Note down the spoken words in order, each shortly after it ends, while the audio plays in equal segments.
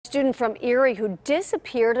Student from Erie who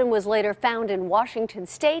disappeared and was later found in Washington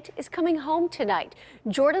State is coming home tonight.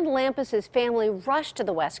 Jordan Lampus's family rushed to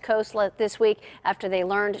the West Coast this week after they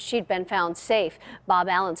learned she'd been found safe. Bob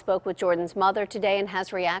Allen spoke with Jordan's mother today and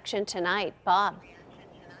has reaction tonight. Bob.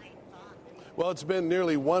 Well, it's been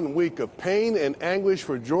nearly 1 week of pain and anguish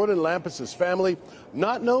for Jordan Lampus's family,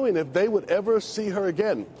 not knowing if they would ever see her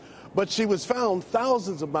again. But she was found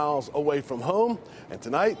thousands of miles away from home, and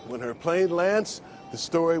tonight, when her plane lands, the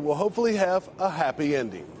story will hopefully have a happy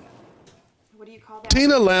ending.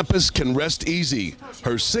 Tina Lampus can rest easy.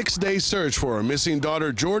 Her 6-day search for her missing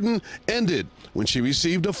daughter Jordan ended when she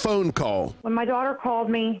received a phone call. When my daughter called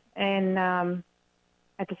me, and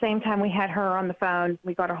at the same time we had her on the phone,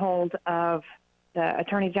 we got a hold of the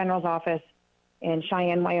Attorney General's office in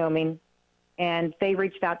Cheyenne, Wyoming, and they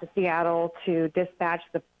reached out to Seattle to dispatch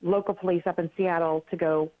the local police up in Seattle to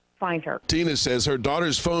go find her. Tina says her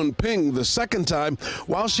daughter's phone pinged the second time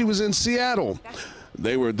while she was in Seattle.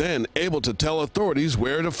 They were then able to tell authorities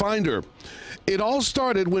where to find her. It all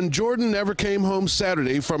started when Jordan never came home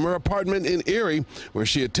Saturday from her apartment in Erie, where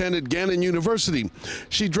she attended Gannon University.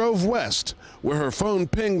 She drove west, where her phone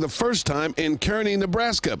pinged the first time in Kearney,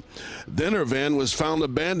 Nebraska. Then her van was found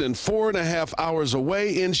abandoned 4.5 hours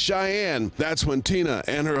away in Cheyenne. That's when Tina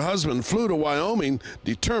and her husband flew to Wyoming,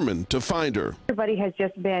 determined to find her. Everybody has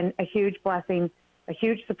just been a huge blessing, a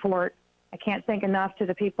huge support. I can't thank enough to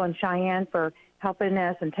the people in Cheyenne for helping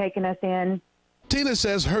us and taking us in. Tina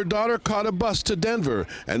says her daughter caught a bus to Denver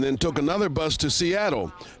and then took another bus to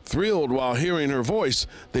Seattle. Thrilled while hearing her voice,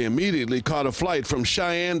 they immediately caught a flight from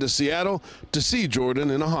Cheyenne to Seattle to see Jordan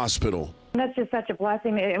in a hospital. That's just such a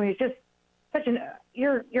blessing. I mean, it's just such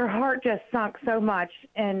your heart just sunk so much,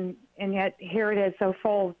 and yet here it is so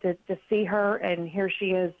full to see her, and here she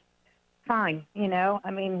is fine, you know.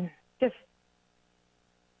 I mean, just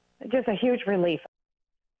a huge relief.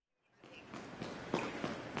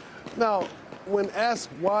 Now, when asked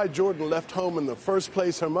why Jordan left home in the first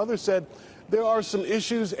place, her mother said there are some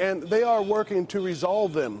issues and they are working to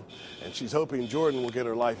resolve them. And she's hoping Jordan will get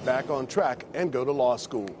her life back on track and go to law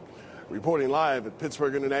school. Reporting live at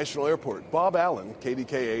Pittsburgh International Airport, Bob Allen,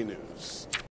 KDKA News.